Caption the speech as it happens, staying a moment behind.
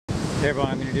Hey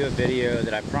everyone, I'm going to do a video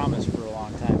that I promised for a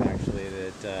long time actually,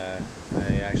 that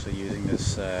I'm actually using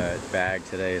this bag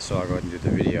today, so I'll go ahead and do the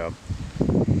video.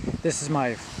 This is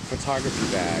my photography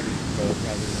bag, but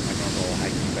rather than my normal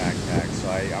hiking backpack, so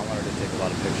I wanted to take a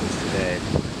lot of pictures today.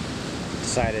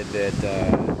 Decided that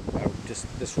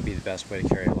this will be the best way to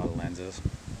carry a lot of lenses.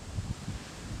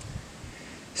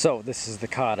 So this is the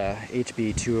Kata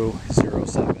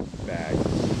HB207 bag.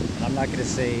 And I'm not going to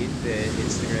say that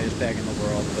it's the greatest bag in the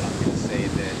world, but I'm going to say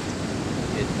that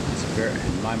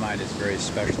in my mind, it's a very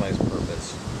specialized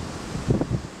purpose.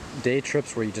 Day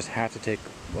trips where you just have to take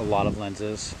a lot of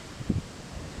lenses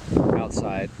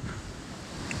outside,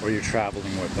 or you're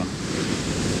traveling with them,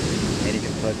 and you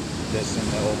can put this in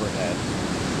the overhead.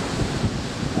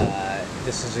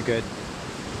 This is a good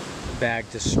bag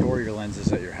to store your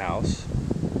lenses at your house.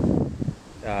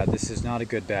 This is not a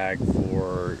good bag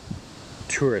for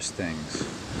tourist things,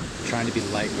 trying to be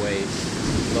lightweight,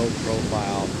 low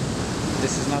profile.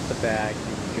 This is not the bag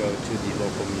you can go to the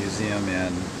local museum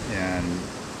and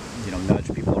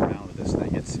nudge people around with this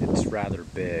thing. It's rather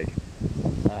big,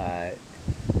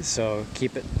 so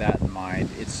keep that in mind.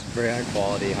 It's very high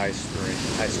quality, high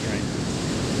strength,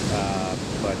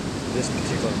 but this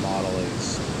particular model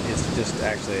is just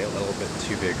actually a little bit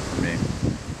too big for me.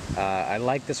 I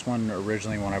liked this one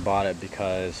originally when I bought it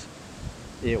because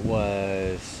it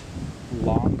was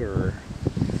longer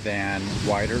than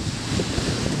wider.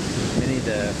 Many of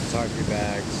the photography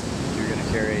bags, you're going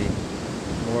to carry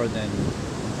more than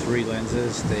 3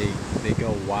 lenses, they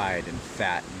go wide and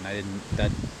fat, and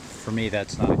for me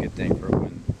that's not a good thing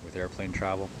with airplane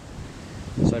travel.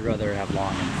 So I'd rather have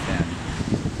long and thin.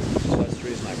 So that's the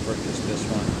reason I purchased this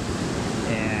one.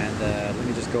 And let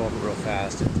me just go over real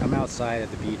fast. I'm outside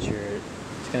at the beach here.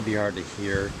 It's going to be hard to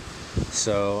hear,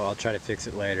 so I'll try to fix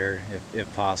it later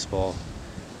if possible.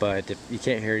 But if you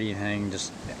can't hear anything,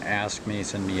 just ask me,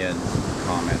 send me in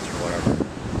comments or whatever.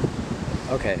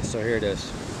 Okay, so here it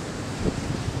is.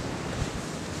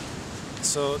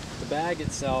 So the bag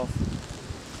itself,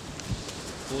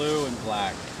 blue and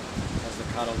black, has the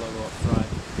Kata logo up front.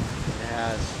 It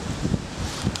has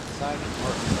side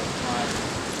compartments up front.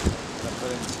 I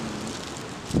put in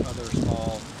some other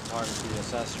small photography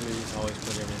accessories. Always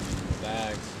put everything in the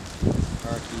bags.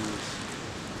 Car keys,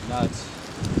 nuts.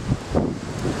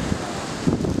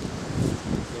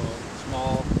 So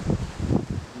small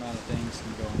amount of things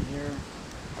can go in here.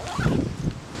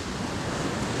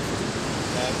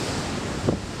 Back,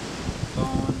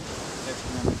 phone, extra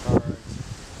memory cards,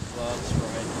 gloves for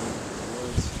hiking in the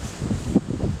woods.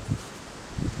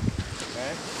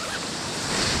 Okay.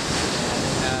 And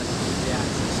it has the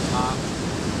access top.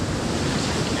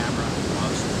 Camera.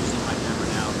 I'm using my camera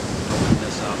now. Open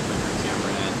this up, put your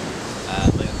camera in,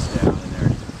 lens down in there.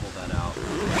 You can pull that out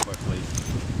quickly.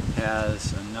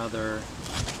 Has another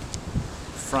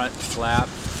front flap.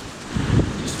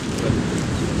 Just put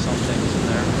some things in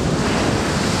there.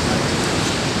 Not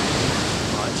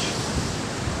much.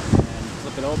 And you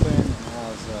flip it open, and it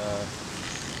has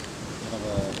kind of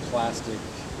a plastic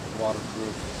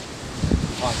waterproof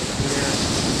pocket here.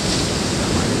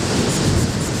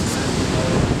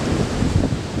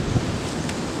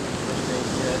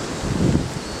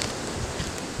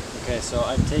 Okay, so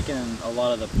I've taken a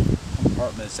lot of the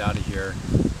compartments out of here,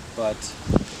 but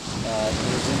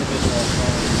there's individual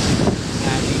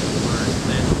matching or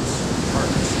lens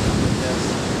compartments that come with this.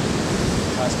 You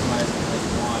can customize it how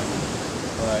you want,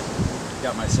 but I've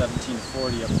got my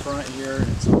 1740 up front here.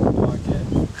 It's on the pocket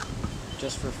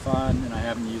just for fun, and I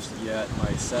haven't used it yet.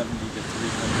 My 70 to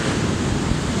 300.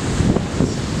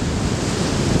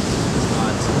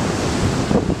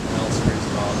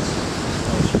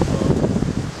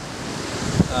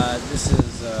 This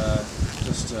is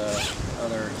just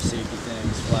other safety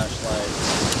things, flashlights.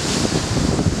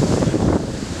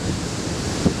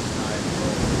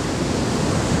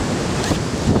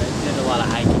 I did a lot of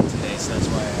hiking today, so that's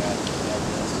why I had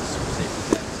this, just some safety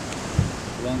things.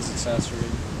 Lens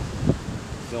accessory,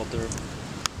 filter,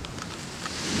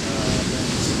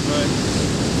 lens hood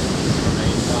from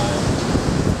 85,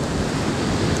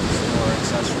 some more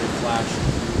accessory flash.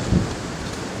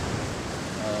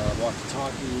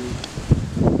 Walkie-talkie,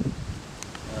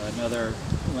 another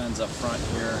lens up front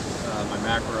here, my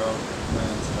macro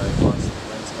lens that I bought some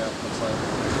lens cap, looks like.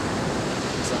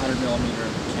 It's a 100mm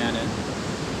Canon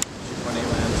 2.8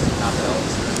 lens, not the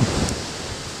Elixir.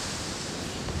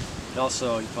 It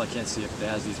also, you probably can't see it, but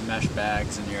it has these mesh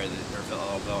bags in here that are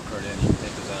all velcroed in. You can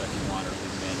take those out if you want, or leave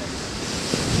them in and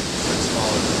put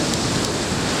smaller things.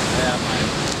 I have my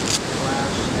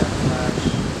flash,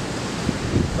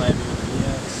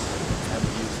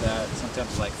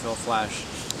 sometimes like fill flash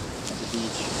at the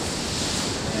beach.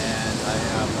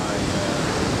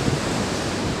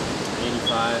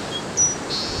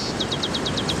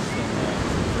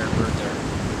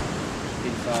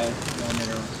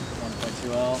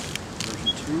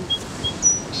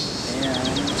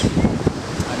 and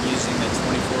I'm using the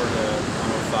 24 to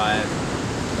 105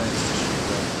 length tissue.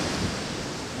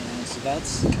 And so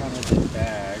that's kind of the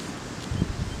bag.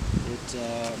 It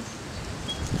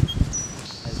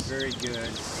has very good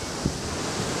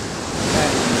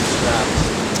packaging straps.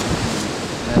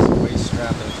 It has a waist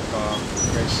strap that I took off,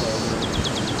 great clover.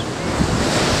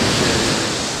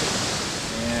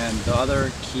 And the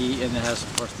other key, and it has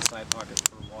of course the side pockets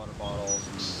for water bottles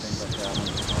and things like that on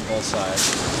both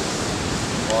sides.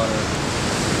 Water.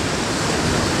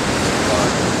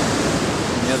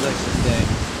 And the other thing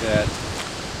that,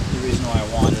 the reason why I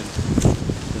wanted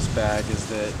this bag is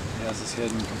that it has this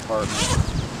hidden compartment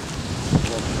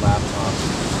for laptop.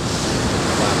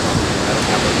 I don't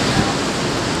have it now,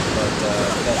 but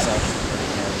that's actually pretty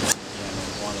handy. Again, it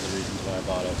was one of the reasons why I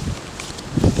bought it.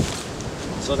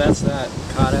 So that's that,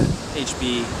 Kata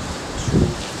HB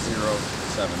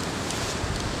 207.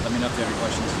 Let me know if you have any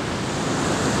questions.